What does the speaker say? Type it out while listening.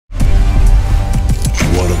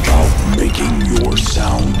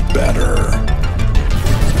better.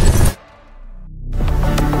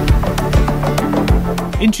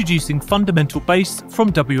 Introducing Fundamental Bass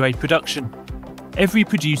from WA Production. Every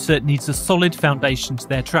producer needs a solid foundation to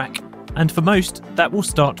their track, and for most, that will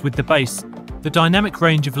start with the bass. The dynamic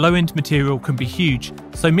range of low-end material can be huge,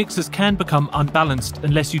 so mixers can become unbalanced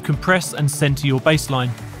unless you compress and center your bass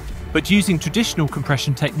line. But using traditional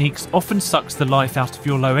compression techniques often sucks the life out of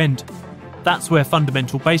your low end. That's where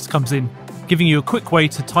Fundamental Bass comes in, giving you a quick way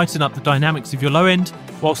to tighten up the dynamics of your low end,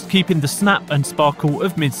 whilst keeping the snap and sparkle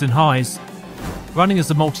of mids and highs. Running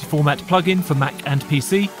as a multi-format plugin for Mac and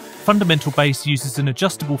PC, Fundamental Bass uses an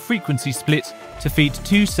adjustable frequency split to feed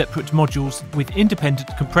two separate modules with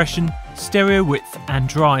independent compression, stereo width and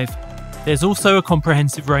drive. There's also a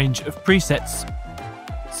comprehensive range of presets.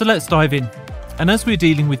 So let's dive in. And as we're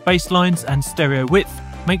dealing with bass lines and stereo width,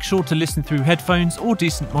 make sure to listen through headphones or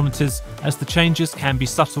decent monitors, as the changes can be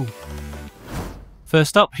subtle.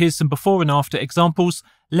 First up, here's some before and after examples,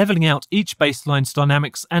 levelling out each bass line's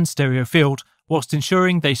dynamics and stereo field, whilst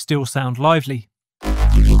ensuring they still sound lively.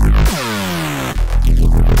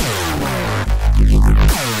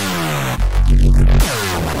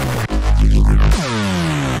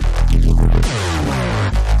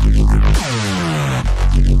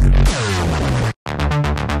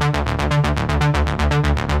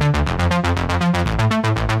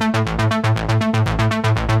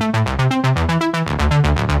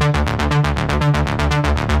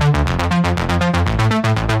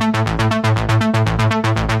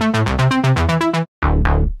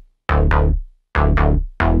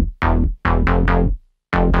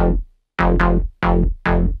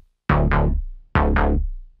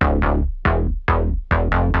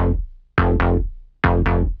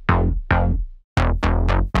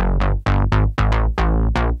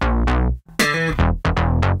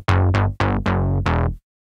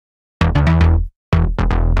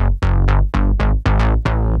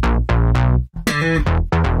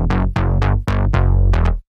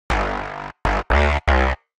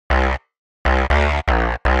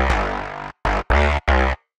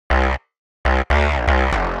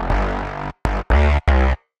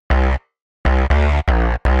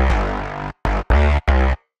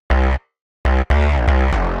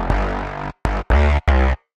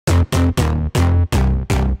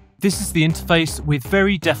 This is the interface with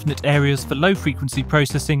very definite areas for low frequency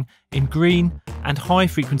processing in green and high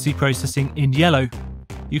frequency processing in yellow.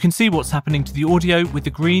 You can see what's happening to the audio with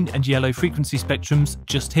the green and yellow frequency spectrums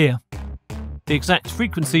just here. The exact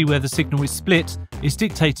frequency where the signal is split is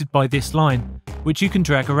dictated by this line, which you can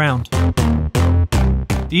drag around.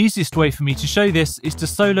 The easiest way for me to show this is to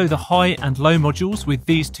solo the high and low modules with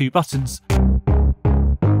these two buttons.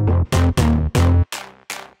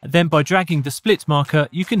 Then by dragging the split marker,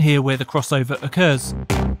 you can hear where the crossover occurs.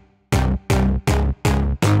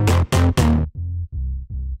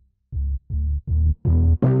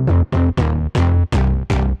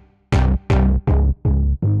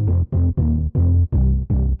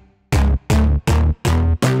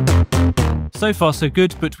 So far so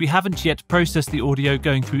good, but we haven't yet processed the audio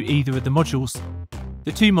going through either of the modules.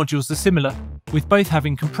 The two modules are similar, with both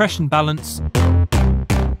having compression balance,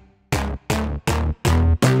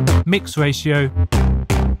 mix ratio,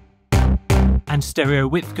 and stereo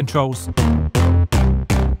width controls.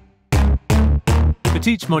 But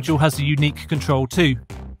each module has a unique control too: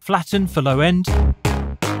 flatten for low end,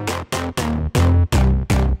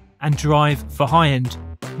 and drive for high end.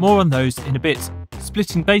 More on those in a bit.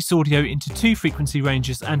 Splitting bass audio into two frequency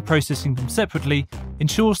ranges and processing them separately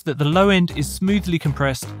ensures that the low end is smoothly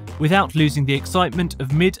compressed without losing the excitement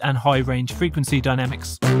of mid and high range frequency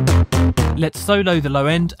dynamics. Let's solo the low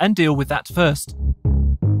end and deal with that first.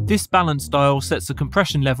 This balance dial sets a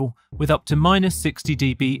compression level with up to -60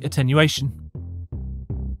 dB attenuation.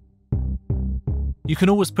 You can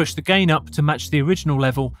always push the gain up to match the original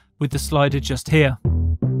level with the slider just here.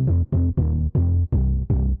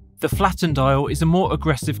 The flatten dial is a more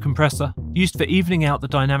aggressive compressor, used for evening out the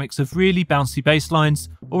dynamics of really bouncy bass lines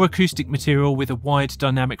or acoustic material with a wide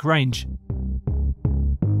dynamic range.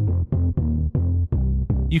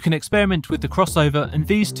 You can experiment with the crossover and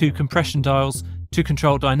these two compression dials to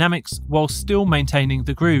control dynamics while still maintaining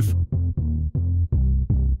the groove.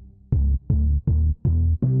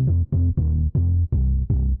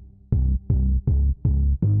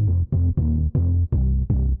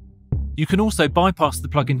 You can also bypass the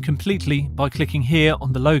plugin completely by clicking here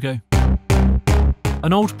on the logo.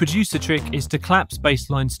 An old producer trick is to collapse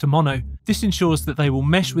bass lines to mono. This ensures that they will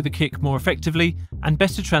mesh with the kick more effectively and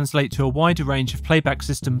better translate to a wider range of playback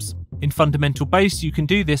systems. In Fundamental Bass, you can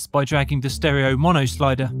do this by dragging the stereo mono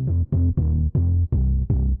slider.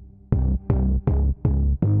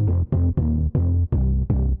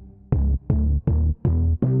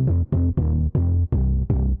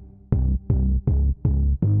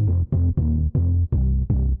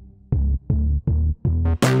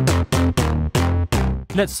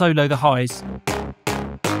 Let's solo the highs.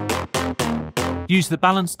 Use the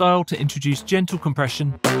balance dial to introduce gentle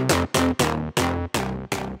compression.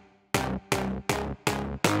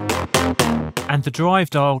 And the drive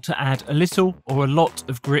dial to add a little or a lot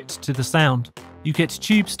of grit to the sound. You get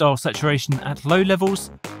tube-style saturation at low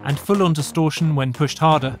levels and full-on distortion when pushed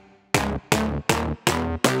harder.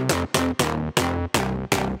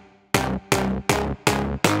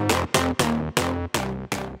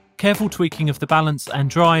 Careful tweaking of the balance and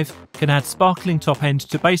drive can add sparkling top end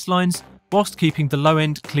to bass lines whilst keeping the low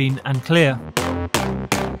end clean and clear.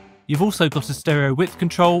 You've also got a stereo width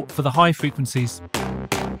control for the high frequencies.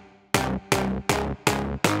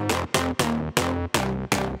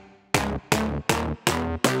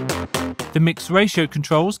 The mix ratio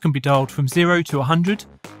controls can be dialed from 0 to 100.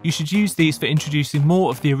 You should use these for introducing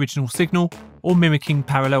more of the original signal or mimicking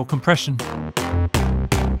parallel compression.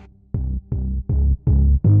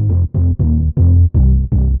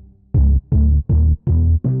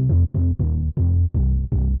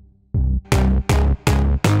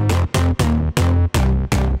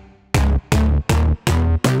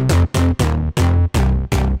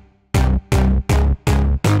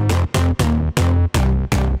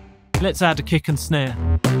 Let's add a kick and snare.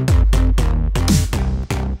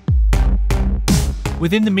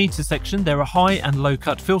 Within the meter section, there are high and low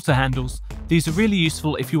cut filter handles. These are really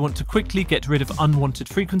useful if you want to quickly get rid of unwanted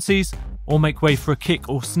frequencies or make way for a kick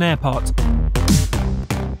or snare part.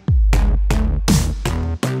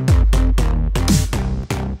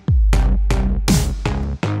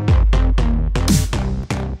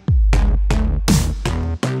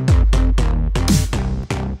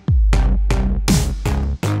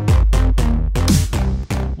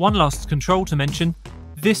 One last control to mention,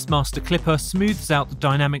 this master clipper smooths out the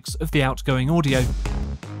dynamics of the outgoing audio.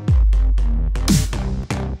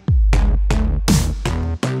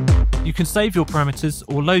 You can save your parameters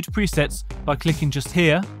or load presets by clicking just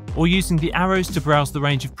here, or using the arrows to browse the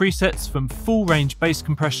range of presets from full range bass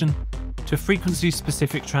compression to frequency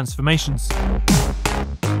specific transformations.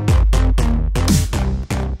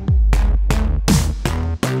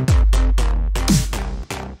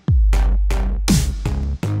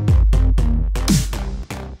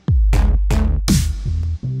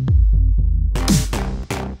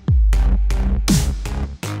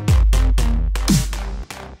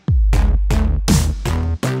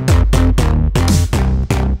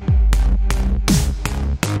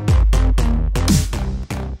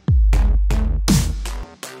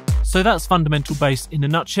 So that's fundamental bass in a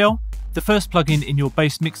nutshell, the first plugin in your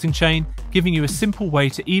bass mixing chain, giving you a simple way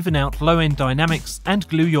to even out low-end dynamics and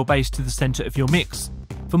glue your bass to the centre of your mix.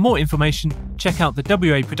 For more information, check out the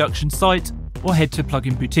WA Production site or head to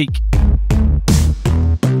Plugin Boutique.